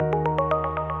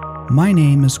My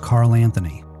name is Carl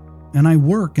Anthony, and I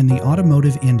work in the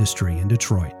automotive industry in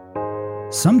Detroit.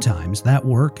 Sometimes that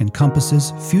work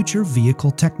encompasses future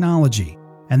vehicle technology,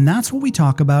 and that's what we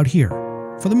talk about here,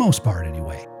 for the most part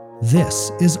anyway.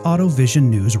 This is AutoVision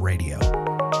News Radio.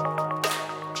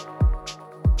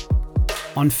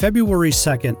 On February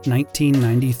 2nd,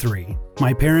 1993,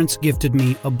 my parents gifted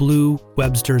me a blue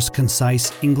Webster's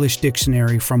Concise English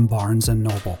Dictionary from Barnes &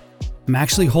 Noble. I'm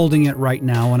actually holding it right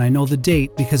now, and I know the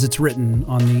date because it's written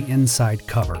on the inside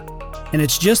cover. And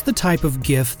it's just the type of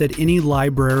gift that any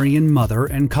librarian mother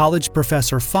and college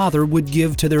professor father would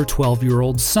give to their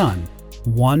 12-year-old son,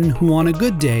 one who on a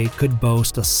good day could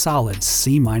boast a solid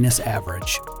C-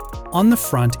 average. On the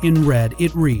front, in red,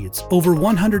 it reads, over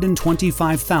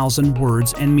 125,000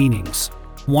 words and meanings.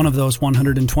 One of those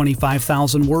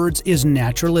 125,000 words is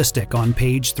naturalistic on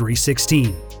page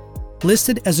 316.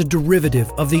 Listed as a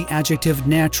derivative of the adjective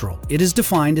natural, it is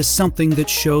defined as something that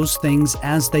shows things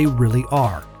as they really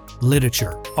are.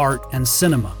 Literature, art, and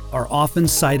cinema are often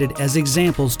cited as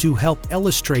examples to help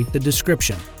illustrate the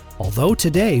description. Although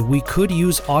today we could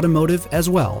use automotive as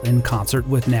well in concert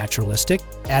with naturalistic,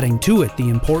 adding to it the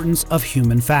importance of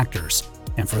human factors.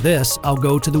 And for this, I'll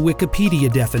go to the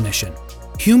Wikipedia definition.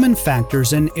 Human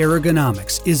factors in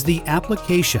ergonomics is the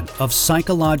application of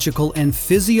psychological and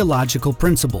physiological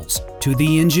principles to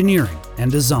the engineering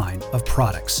and design of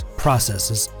products,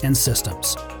 processes, and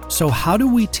systems. So how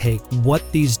do we take what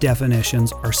these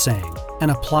definitions are saying and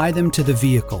apply them to the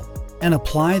vehicle, and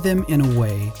apply them in a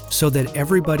way so that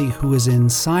everybody who is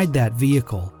inside that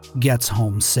vehicle gets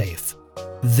home safe?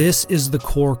 This is the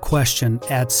core question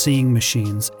at Seeing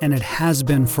Machines, and it has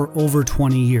been for over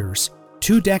 20 years.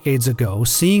 2 decades ago,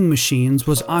 Seeing Machines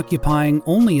was occupying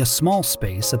only a small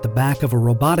space at the back of a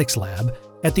robotics lab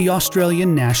at the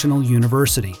Australian National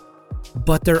University.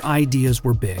 But their ideas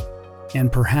were big,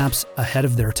 and perhaps ahead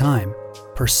of their time.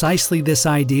 Precisely this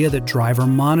idea that driver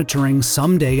monitoring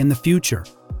someday in the future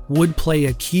would play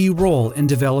a key role in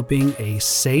developing a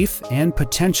safe and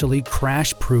potentially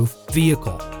crash-proof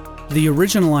vehicle. The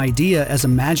original idea as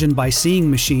imagined by Seeing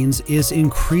Machines is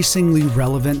increasingly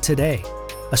relevant today,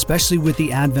 especially with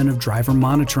the advent of driver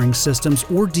monitoring systems,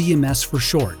 or DMS for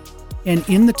short. And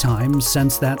in the time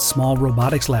since that small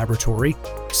robotics laboratory,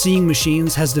 Seeing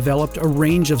Machines has developed a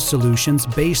range of solutions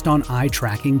based on eye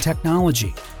tracking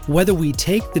technology. Whether we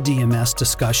take the DMS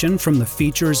discussion from the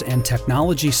features and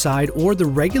technology side or the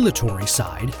regulatory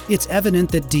side, it's evident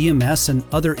that DMS and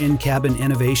other in-cabin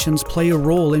innovations play a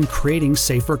role in creating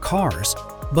safer cars.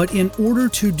 But in order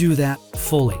to do that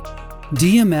fully,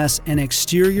 DMS and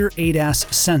exterior ADAS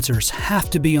sensors have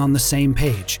to be on the same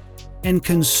page, and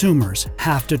consumers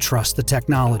have to trust the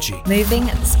technology. Moving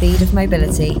at the speed of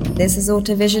mobility, this is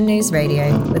AutoVision News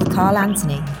Radio with Carl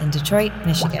Anthony in Detroit,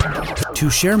 Michigan. To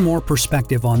share more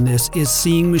perspective on this is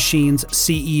Seeing Machines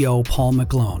CEO Paul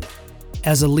McGlone.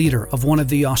 As a leader of one of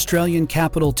the Australian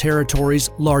Capital Territory's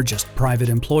largest private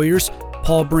employers,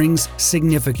 Paul brings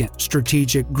significant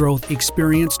strategic growth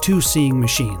experience to Seeing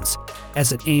Machines,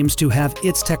 as it aims to have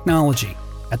its technology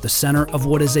at the center of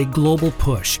what is a global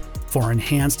push for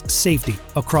enhanced safety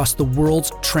across the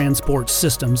world's transport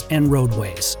systems and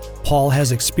roadways. Paul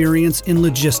has experience in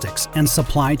logistics and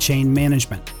supply chain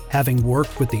management, having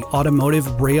worked with the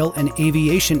automotive, rail, and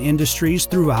aviation industries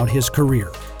throughout his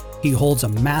career. He holds a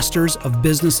Master's of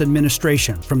Business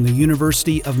Administration from the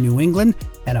University of New England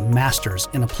and a Master's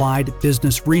in Applied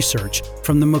Business Research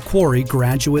from the Macquarie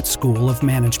Graduate School of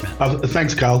Management.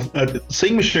 Thanks, Carl.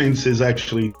 Seeing Machines is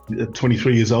actually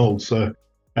 23 years old, so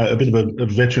a bit of a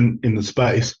veteran in the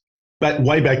space. But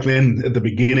way back then, at the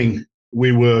beginning,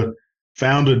 we were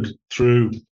founded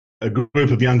through a group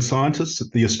of young scientists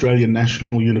at the Australian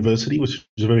National University, which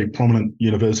is a very prominent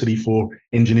university for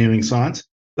engineering science.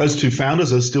 Those 2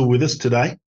 founders are still with us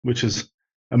today, which is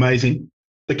amazing.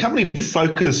 The company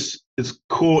focus its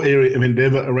core area of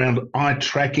endeavor around eye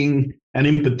tracking, and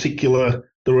in particular,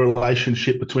 the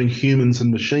relationship between humans and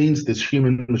machines, this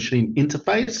human-machine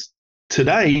interface.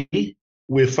 Today,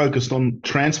 we're focused on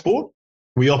transport.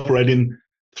 We operate in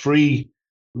 3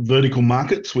 vertical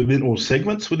markets within, or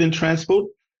segments within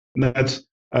transport, and that's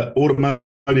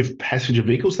automotive passenger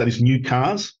vehicles, that is new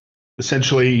cars,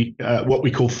 essentially what we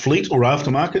call fleet or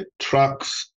aftermarket,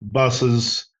 trucks,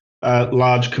 buses,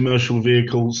 large commercial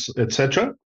vehicles,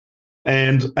 etc.,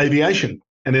 and aviation.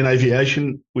 And in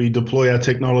aviation, we deploy our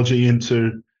technology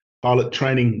into pilot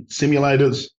training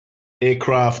simulators,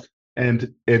 aircraft,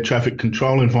 and air traffic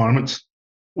control environments.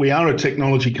 We are a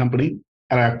technology company.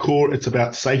 At our core, it's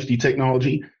about safety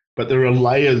technology, but there are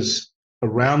layers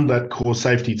around that core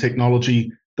safety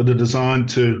technology that are designed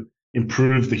to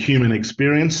improve the human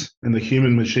experience and the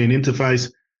human-machine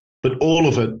interface but all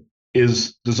of it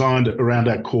is designed around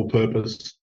our core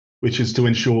purpose, which is to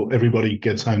ensure everybody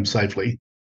gets home safely.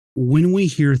 When we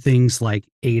hear things like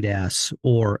ADAS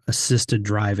or assisted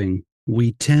driving,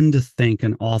 we tend to think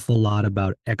an awful lot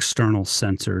about external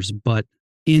sensors, but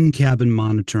in-cabin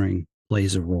monitoring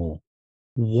plays a role.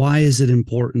 Why is it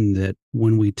important that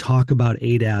when we talk about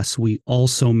ADAS, we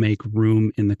also make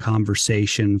room in the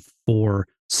conversation for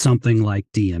something like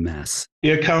DMS?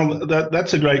 Yeah, Carl,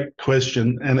 that's a great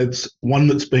question, and it's one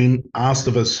that's been asked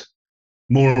of us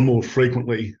more and more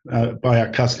frequently by our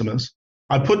customers.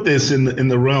 I put this in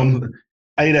the realm.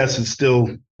 ADAS is still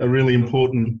a really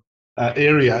important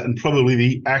area, and probably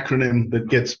the acronym that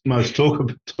gets most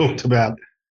talked about,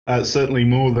 certainly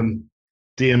more than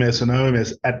DMS and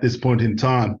OMS at this point in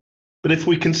time. But if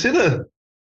we consider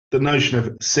the notion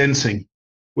of sensing,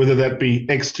 whether that be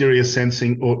exterior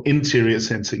sensing or interior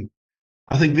sensing,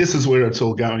 I think this is where it's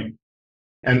all going.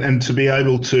 And to be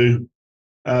able to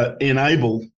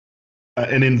enable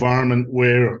an environment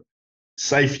where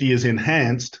safety is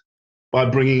enhanced by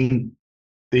bringing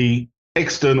the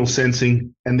external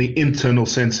sensing and the internal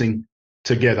sensing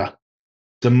together.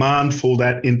 Demand for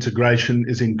that integration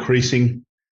is increasing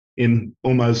in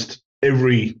almost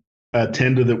every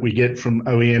tender that we get from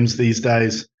OEMs these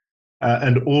days,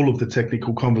 and all of the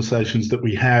technical conversations that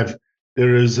we have.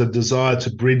 There is a desire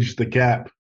to bridge the gap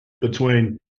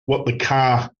between what the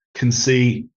car can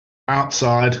see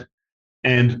outside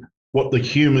and what the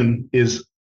human is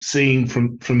seeing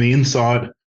from the inside,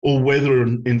 or whether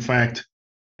in fact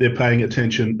they're paying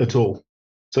attention at all.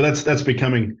 So that's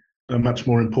becoming a much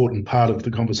more important part of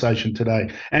the conversation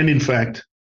today, and in fact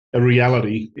a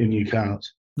reality in new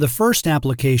cars. The first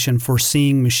application for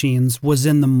seeing machines was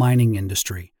in the mining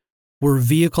industry, where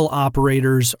vehicle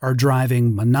operators are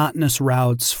driving monotonous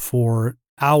routes for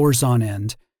hours on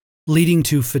end, leading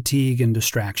to fatigue and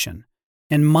distraction.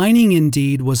 And mining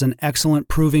indeed was an excellent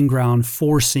proving ground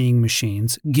for seeing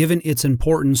machines, given its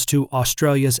importance to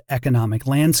Australia's economic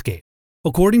landscape.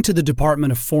 According to the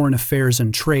Department of Foreign Affairs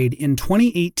and Trade, in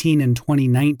 2018 and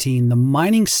 2019, the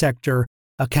mining sector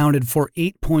accounted for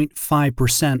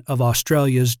 8.5% of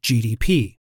Australia's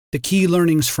GDP. The key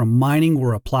learnings from mining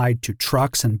were applied to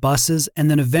trucks and buses,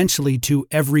 and then eventually to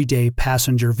everyday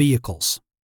passenger vehicles.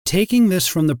 Taking this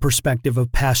from the perspective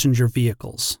of passenger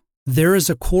vehicles, there is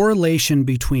a correlation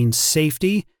between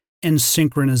safety and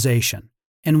synchronization.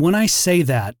 And when I say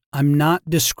that, I'm not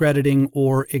discrediting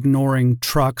or ignoring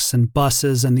trucks and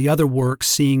buses and the other work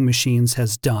seeing machines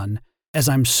has done, as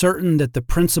I'm certain that the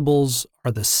principles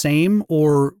are the same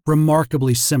or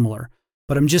remarkably similar.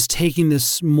 But I'm just taking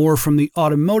this more from the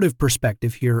automotive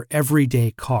perspective here,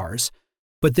 everyday cars.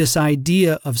 But this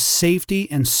idea of safety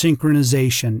and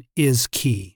synchronization is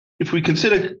key. If we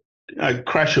consider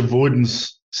crash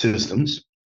avoidance systems,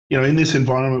 in this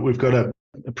environment, we've got a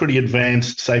pretty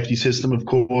advanced safety system, of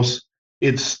course.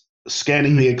 It's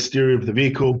scanning the exterior of the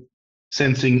vehicle,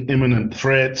 sensing imminent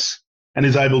threats, and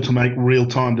is able to make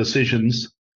real-time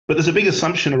decisions. But there's a big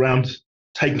assumption around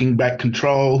taking back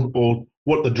control or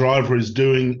what the driver is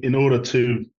doing in order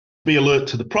to be alert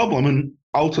to the problem and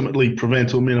ultimately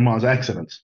prevent or minimize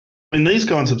accidents. In these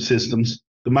kinds of systems,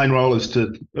 the main role is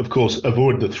to, of course,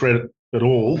 avoid the threat at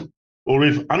all, or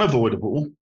if unavoidable,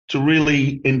 to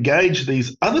really engage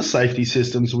these other safety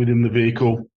systems within the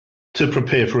vehicle to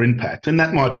prepare for impact. And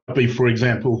that might be, for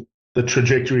example, the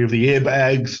trajectory of the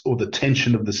airbags or the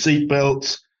tension of the seat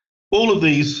belts. All of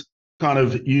these kind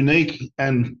of unique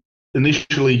and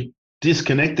initially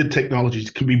disconnected technologies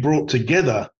can be brought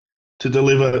together to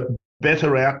deliver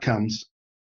better outcomes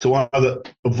to either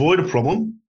avoid a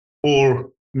problem or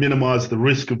minimize the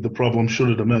risk of the problem should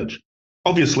it emerge.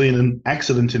 Obviously, in an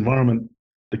accident environment,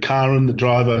 the car and the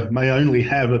driver may only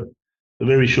have a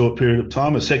very short period of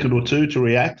time, a second or two, to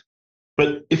react.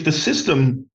 But if the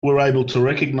system were able to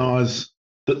recognize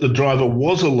that the driver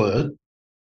was alert,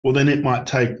 well, then it might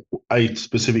take a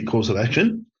specific course of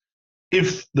action.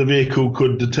 If the vehicle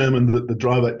could determine that the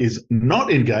driver is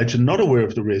not engaged and not aware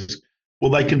of the risk,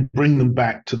 well, they can bring them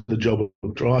back to the job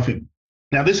of driving.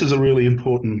 Now, this is a really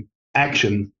important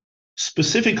action,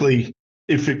 specifically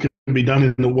if it can be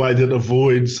done in a way that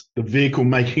avoids the vehicle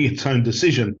making its own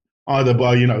decision, either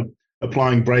by,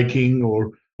 applying braking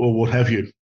or what have you.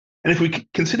 And if we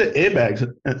consider airbags,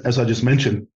 as I just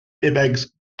mentioned, airbags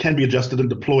can be adjusted and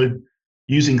deployed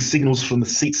using signals from the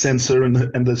seat sensor and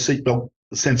the seatbelt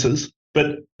sensors.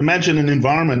 But imagine an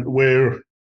environment where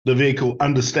the vehicle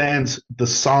understands the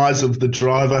size of the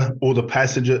driver or the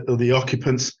passenger or the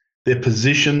occupants, their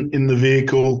position in the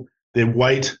vehicle, their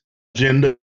weight,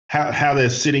 gender, how they're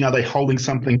sitting, are they holding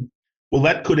something? Well,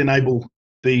 that could enable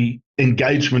the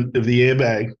engagement of the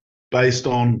airbag based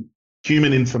on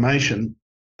human information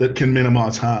that can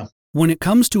minimize harm. When it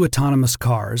comes to autonomous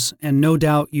cars, and no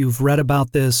doubt you've read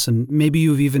about this and maybe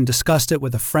you've even discussed it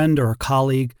with a friend or a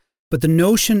colleague, but the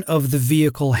notion of the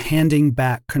vehicle handing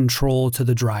back control to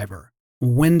the driver.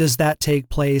 When does that take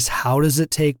place? How does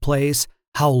it take place?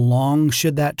 How long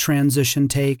should that transition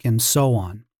take? And so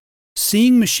on.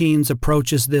 Seeing Machines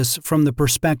approaches this from the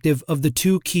perspective of the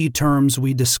two key terms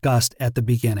we discussed at the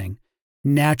beginning,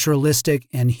 naturalistic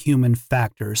and human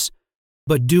factors,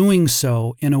 but doing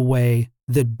so in a way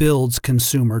that builds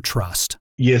consumer trust.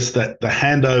 Yes, that the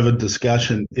handover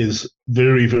discussion is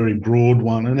very, very broad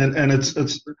one, and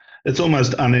it's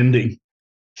almost unending.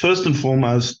 First and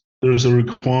foremost, there is a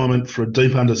requirement for a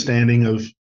deep understanding of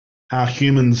how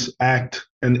humans act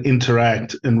and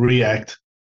interact and react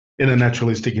in a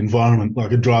naturalistic environment,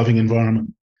 like a driving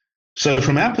environment. So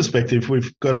from our perspective,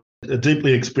 we've got a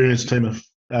deeply experienced team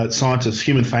of scientists,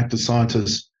 human factors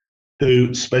scientists,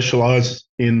 who specialize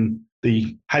in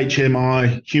the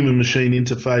HMI, human-machine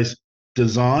interface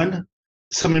design.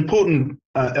 Some important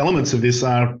elements of this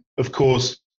are, of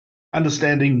course,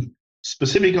 understanding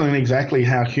specifically and exactly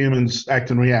how humans act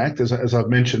and react, as I've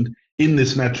mentioned, in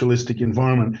this naturalistic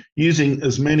environment, using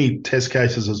as many test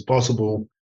cases as possible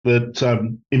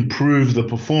that improve the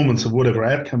performance of whatever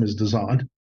outcome is designed,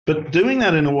 but doing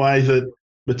that in a way that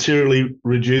materially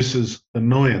reduces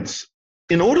annoyance.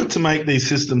 In order to make these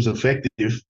systems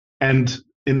effective, and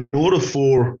in order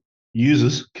for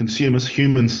users, consumers,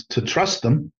 humans to trust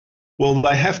them, well,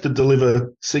 they have to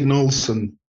deliver signals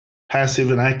and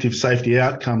passive and active safety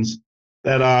outcomes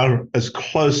that are as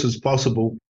close as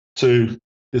possible to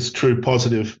this true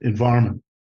positive environment.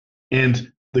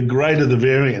 And the greater the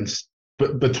variance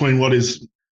between what is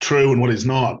true and what is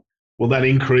not, well, that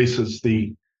increases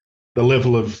the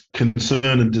level of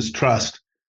concern and distrust,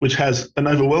 which has an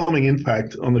overwhelming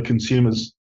impact on the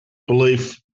consumer's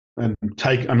belief and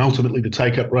ultimately the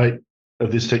take-up rate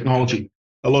of this technology.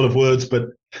 A lot of words, but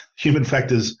human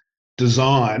factors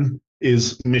design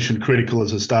is mission critical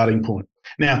as a starting point.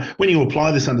 Now, when you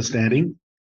apply this understanding,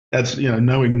 that's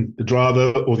knowing the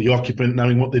driver or the occupant,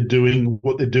 knowing what they're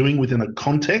doing within a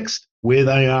context, where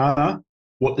they are,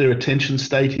 what their attention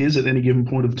state is at any given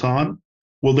point of time.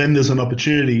 Well, then there's an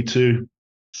opportunity to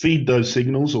feed those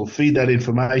signals or feed that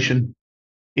information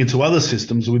into other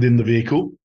systems within the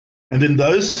vehicle, and then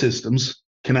those systems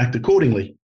can act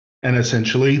accordingly. And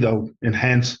essentially, they'll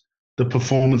enhance the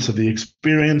performance of the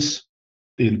experience,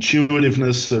 the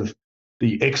intuitiveness of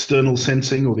the external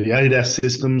sensing or the ADAS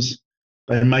systems.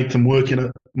 They make them work in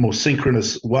a more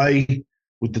synchronous way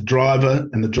with the driver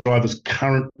and the driver's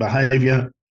current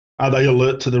behavior. Are they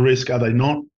alert to the risk? Are they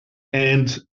not?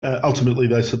 And ultimately,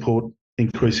 they support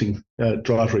increasing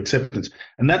driver acceptance.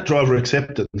 And that driver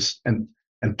acceptance and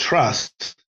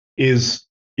trust is,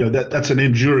 that's an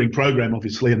enduring program,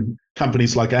 obviously, and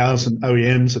companies like ours and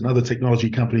OEMs and other technology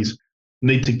companies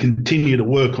need to continue to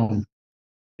work on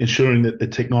ensuring that the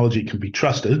technology can be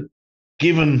trusted.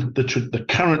 Given the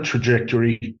current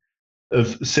trajectory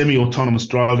of semi-autonomous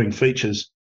driving features,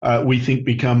 we think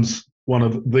becomes one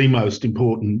of the most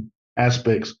important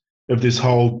aspects of this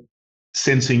whole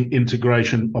sensing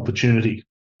integration opportunity.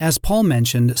 As Paul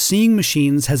mentioned, Seeing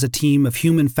Machines has a team of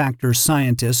human factors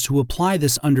scientists who apply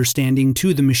this understanding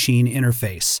to the machine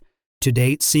interface. To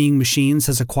date, Seeing Machines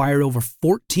has acquired over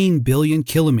 14 billion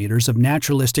kilometers of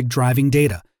naturalistic driving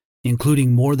data,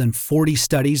 including more than 40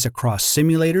 studies across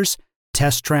simulators,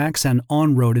 test tracks, and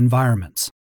on-road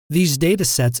environments. These data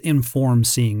sets inform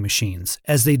Seeing Machines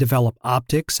as they develop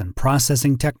optics and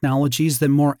processing technologies that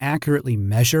more accurately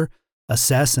measure,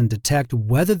 assess, and detect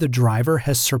whether the driver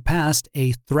has surpassed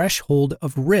a threshold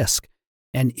of risk,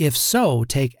 and if so,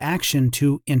 take action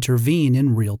to intervene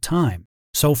in real time.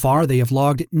 So far, they have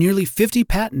logged nearly 50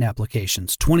 patent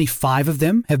applications. 25 of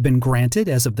them have been granted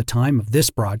as of the time of this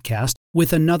broadcast,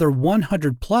 with another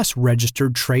 100+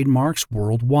 registered trademarks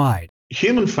worldwide.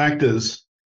 Human factors,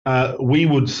 we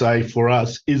would say for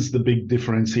us, is the big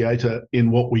differentiator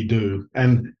in what we do.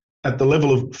 And at the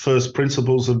level of first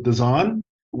principles of design,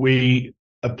 we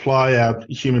apply our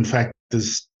human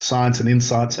factors science and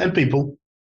insights and people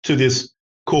to this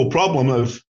core problem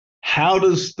of how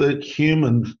does the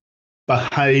human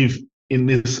behave in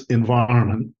this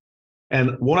environment,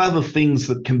 and what are the things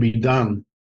that can be done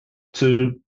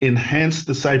to enhance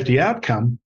the safety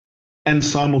outcome and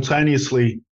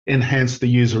simultaneously enhance the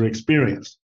user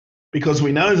experience. Because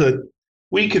we know that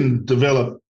we can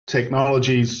develop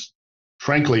technologies,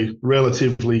 frankly,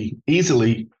 relatively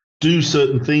easily, do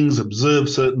certain things, observe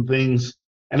certain things.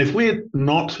 And if we're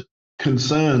not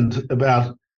concerned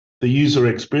about the user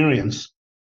experience,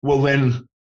 well then,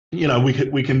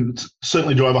 we can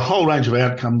certainly drive a whole range of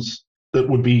outcomes that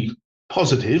would be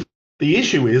positive. The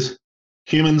issue is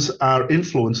humans are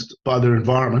influenced by their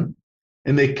environment,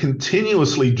 and they're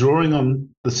continuously drawing on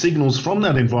the signals from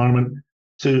that environment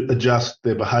to adjust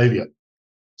their behavior.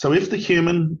 So if the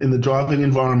human in the driving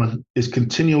environment is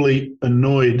continually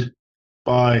annoyed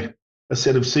by a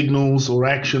set of signals or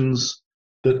actions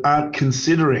that aren't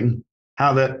considering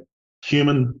how that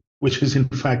human, which is in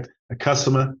fact a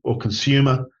customer or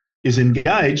consumer, is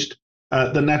engaged,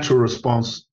 the natural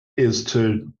response is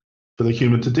for the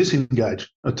human to disengage,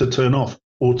 to turn off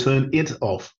or turn it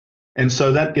off. And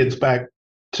so that gets back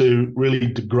to really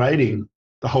degrading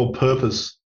the whole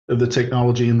purpose of the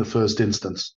technology in the first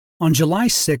instance. On July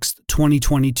 6,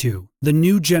 2022, the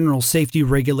new General Safety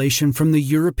Regulation from the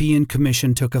European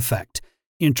Commission took effect,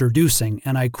 introducing,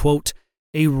 and I quote,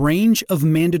 a range of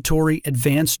mandatory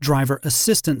advanced driver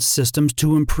assistance systems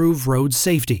to improve road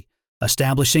safety,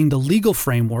 establishing the legal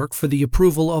framework for the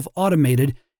approval of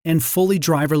automated and fully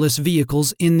driverless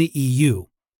vehicles in the EU.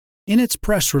 In its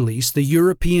press release, the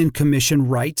European Commission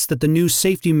writes that the new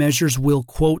safety measures will,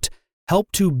 quote,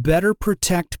 help to better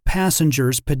protect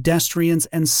passengers, pedestrians,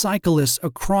 and cyclists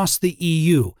across the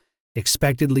EU,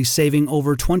 expectedly saving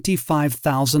over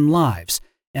 25,000 lives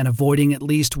and avoiding at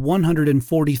least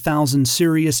 140,000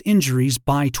 serious injuries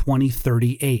by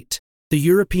 2038. The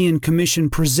European Commission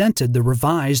presented the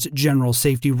revised General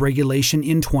Safety Regulation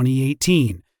in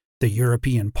 2018. The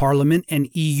European Parliament and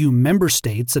EU member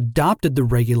states adopted the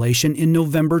regulation in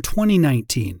November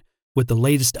 2019, with the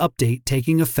latest update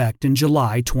taking effect in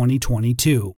July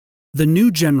 2022. The new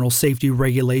General Safety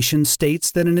Regulation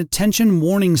states that an attention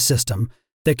warning system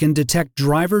that can detect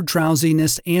driver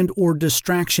drowsiness and/or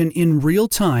distraction in real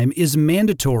time is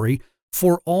mandatory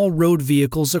for all road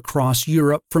vehicles across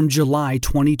Europe from July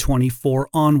 2024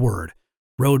 onward.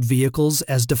 Road vehicles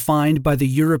as defined by the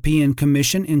European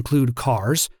Commission include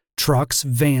cars, trucks,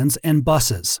 vans, and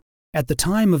buses. At the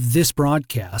time of this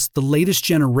broadcast, the latest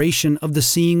generation of the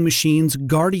Seeing Machines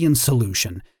Guardian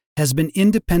solution has been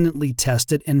independently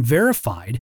tested and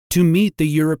verified to meet the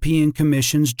European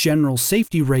Commission's General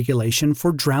Safety Regulation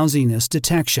for drowsiness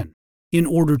detection. In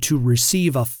order to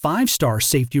receive a 5-star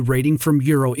safety rating from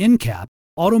Euro NCAP,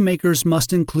 automakers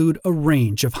must include a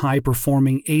range of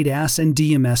high-performing ADAS and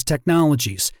DMS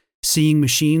technologies. Seeing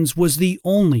Machines was the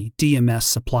only DMS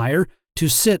supplier to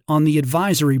sit on the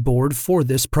advisory board for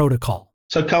this protocol.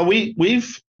 So, Carl,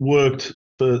 we've worked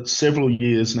for several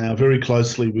years now very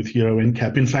closely with Euro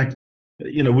NCAP. In fact,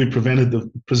 we presented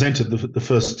the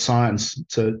first science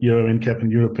to Euro NCAP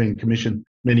and European Commission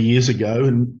many years ago,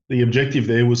 and the objective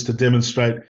there was to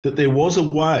demonstrate that there was a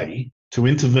way to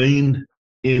intervene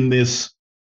in this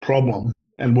problem.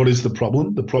 And what is the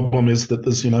problem? The problem is that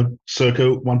there's, circa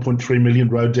 1.3 million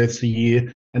road deaths a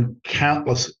year and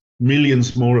countless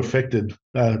millions more affected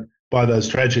by those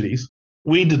tragedies.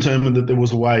 We determined that there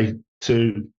was a way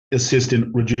to assist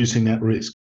in reducing that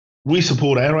risk. We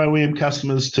support our OEM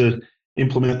customers to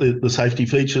implement the safety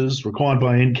features required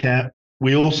by NCAP.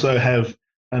 We also have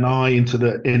an eye into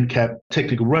the NCAP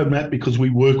technical roadmap because we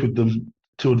work with them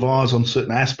to advise on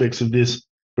certain aspects of this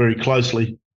very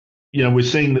closely. We're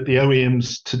seeing that the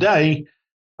OEMs today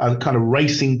are kind of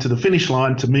racing to the finish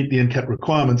line to meet the NCAP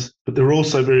requirements, but they're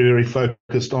also very, very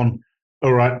focused on,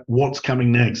 all right, what's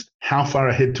coming next? How far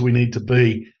ahead do we need to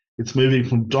be? It's moving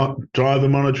from driver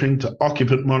monitoring to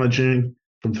occupant monitoring,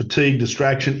 from fatigue,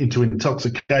 distraction into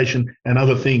intoxication and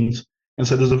other things. And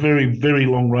so there's a very, very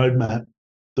long roadmap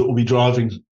that will be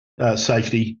driving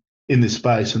safety in this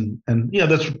space. And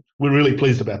we're really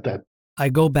pleased about that. I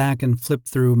go back and flip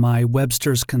through my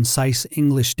Webster's Concise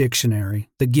English Dictionary,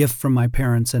 the gift from my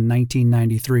parents in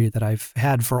 1993 that I've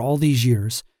had for all these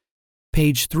years.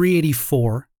 Page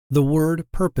 384, the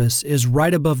word purpose is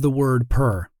right above the word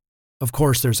per. Of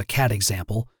course, there's a cat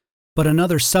example, but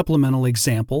another supplemental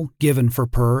example given for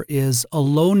per is a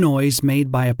low noise made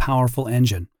by a powerful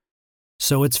engine.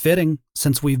 So it's fitting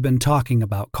since we've been talking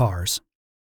about cars.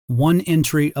 One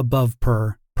entry above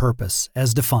per, purpose,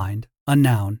 as defined, a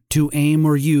noun, to aim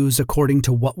or use according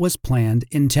to what was planned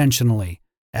intentionally,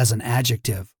 as an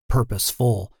adjective,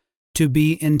 purposeful, to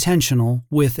be intentional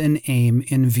with an aim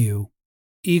in view.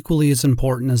 Equally as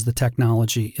important as the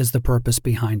technology is the purpose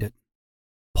behind it.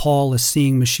 Paul, as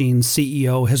Seeing Machines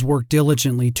CEO, has worked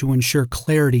diligently to ensure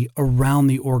clarity around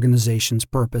the organization's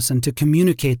purpose and to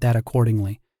communicate that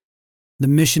accordingly. The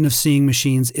mission of Seeing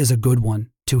Machines is a good one,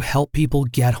 to help people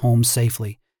get home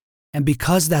safely. And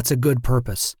because that's a good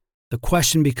purpose, the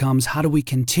question becomes, how do we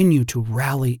continue to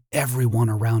rally everyone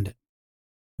around it?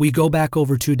 We go back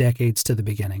over 2 decades to the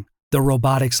beginning, the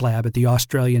robotics lab at the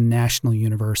Australian National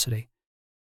University.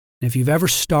 And if you've ever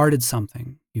started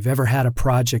something, you've ever had a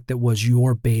project that was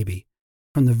your baby,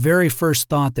 From the very first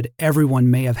thought that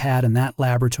everyone may have had in that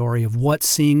laboratory of what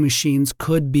seeing machines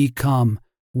could become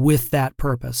with that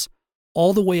purpose,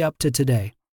 all the way up to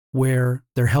today, where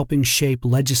they're helping shape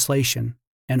legislation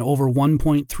and over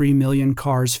 1.3 million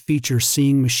cars feature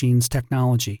seeing machines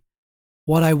technology.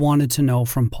 What I wanted to know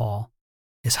from Paul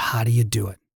is, how do you do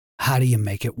it? How do you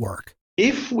make it work?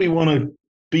 If we want to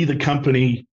be the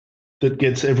company that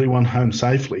gets everyone home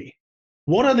safely,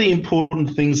 what are the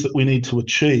important things that we need to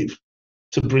achieve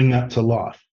to bring that to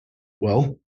life?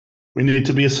 Well, we need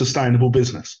to be a sustainable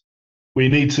business. We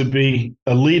need to be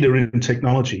a leader in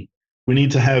technology. We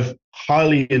need to have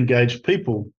highly engaged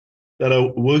people that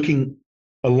are working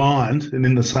aligned and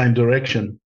in the same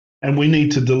direction. And we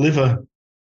need to deliver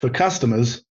for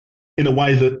customers in a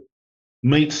way that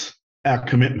meets our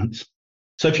commitments.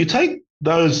 So if you take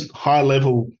those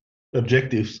high-level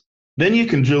objectives, then you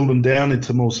can drill them down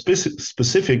into more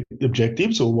specific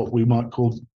objectives, or what we might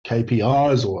call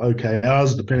KPIs or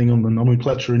OKRs, depending on the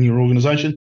nomenclature in your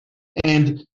organization.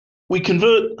 And we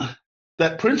convert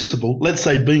that principle, let's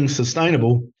say being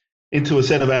sustainable, into a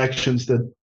set of actions that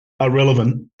are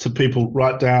relevant to people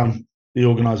right down the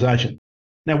organization.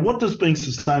 Now, what does being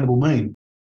sustainable mean?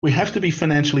 We have to be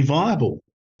financially viable.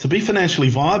 To be financially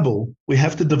viable, we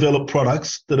have to develop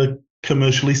products that are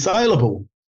commercially saleable.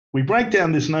 We break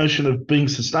down this notion of being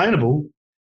sustainable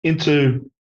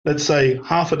into, let's say,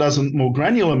 half a dozen more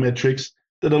granular metrics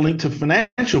that are linked to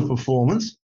financial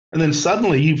performance. And then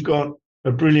suddenly you've got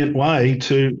a brilliant way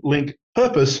to link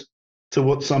purpose to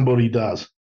what somebody does.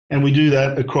 And we do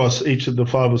that across each of the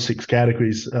 5 or 6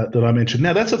 categories that I mentioned.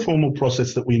 Now, that's a formal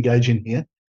process that we engage in here.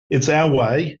 It's our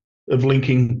way of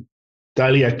linking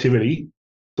daily activity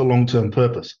to long-term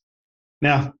purpose.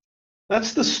 Now,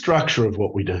 that's the structure of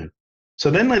what we do. So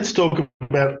then let's talk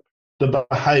about the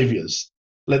behaviors.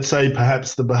 Let's say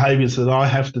perhaps the behaviors that I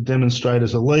have to demonstrate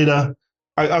as a leader.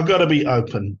 I've got to be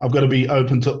open. I've got to be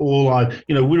open to all.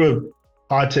 We're a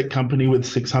high-tech company with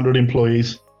 600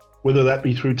 employees, whether that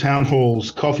be through town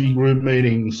halls, coffee room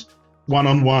meetings,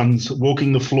 one-on-ones,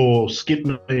 walking the floor, skip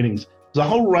meetings. There's a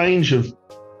whole range of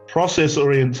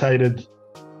process-orientated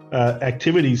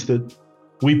activities that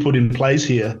we put in place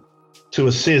here to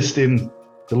assist in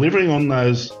delivering on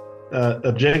those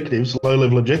objectives,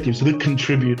 low-level objectives that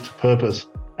contribute to purpose.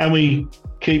 And we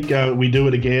keep going. We do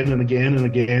it again and again and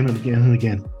again and again and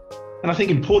again. And I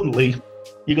think importantly,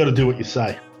 you got to do what you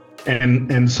say.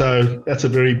 And so that's a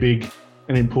very big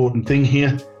and important thing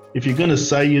here. If you're going to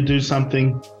say you do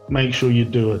something, make sure you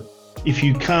do it. If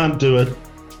you can't do it,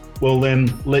 well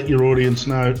then let your audience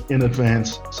know in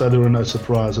advance so there are no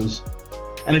surprises.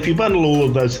 And if you bundle all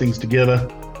of those things together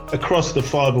across the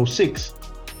 5 or 6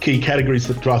 key categories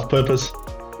that drive purpose,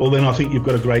 well then I think you've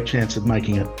got a great chance of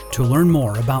making it. To learn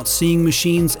more about seeing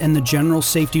machines and the general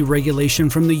safety regulation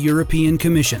from the European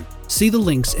Commission, see the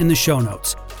links in the show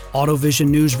notes. AutoVision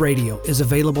News Radio is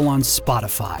available on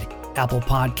Spotify, Apple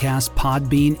Podcasts,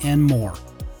 Podbean, and more.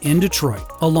 In Detroit,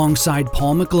 alongside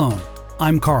Paul McGlone,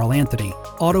 I'm Carl Anthony,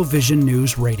 AutoVision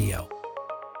News Radio.